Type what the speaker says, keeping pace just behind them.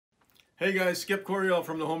Hey guys, Skip Coryell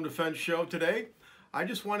from the Home Defense Show today. I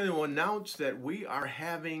just wanted to announce that we are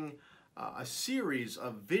having a series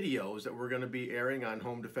of videos that we're going to be airing on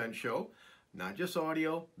Home Defense Show. Not just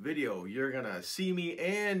audio, video. You're going to see me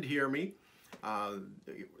and hear me.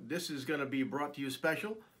 This is going to be brought to you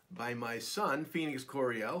special by my son, Phoenix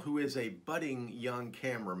Coryell, who is a budding young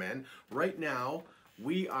cameraman. Right now,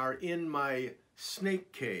 we are in my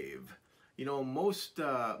snake cave. You know, most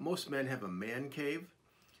men have a man cave.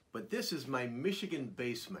 But this is my Michigan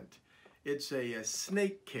basement. It's a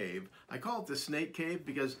snake cave. I call it the snake cave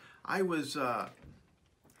because I was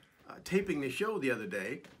taping the show the other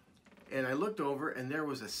day, and I looked over and there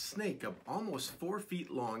was a snake of almost 4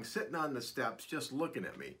 feet long sitting on the steps just looking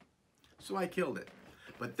at me. So I killed it.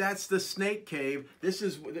 But that's the snake cave. This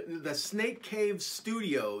is the Snake Cave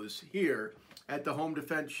Studios here at the Home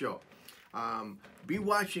Defense Show. Be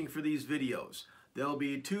watching for these videos. They'll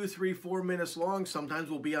be 2, 3, 4 minutes long. Sometimes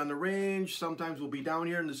we'll be on the range. Sometimes we'll be down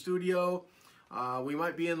here in the studio. We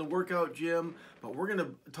might be in the workout gym. But we're going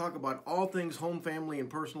to talk about all things home, family, and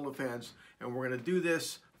personal defense. And we're going to do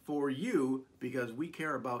this for you because we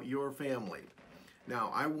care about your family.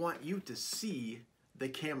 Now, I want you to see the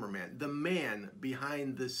cameraman, the man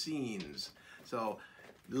behind the scenes. So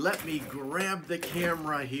let me grab the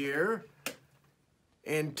camera here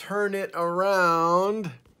and turn it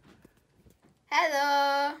around.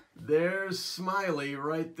 Hello. There's Smiley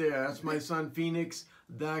right there. That's my son Phoenix,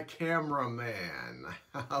 the cameraman.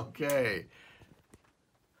 Okay.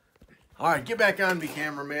 All right, get back on me,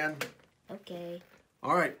 cameraman. Okay.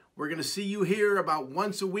 All right, we're going to see you here about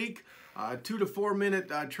once a week. 2 to 4 minute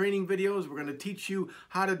training videos. We're going to teach you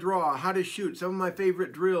how to draw, how to shoot, some of my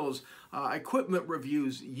favorite drills, equipment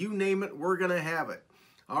reviews, you name it, we're going to have it.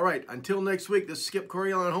 All right, until next week, this is Skip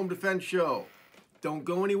Coryell on Home Defense Show. Don't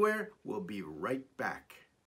go anywhere. We'll be right back.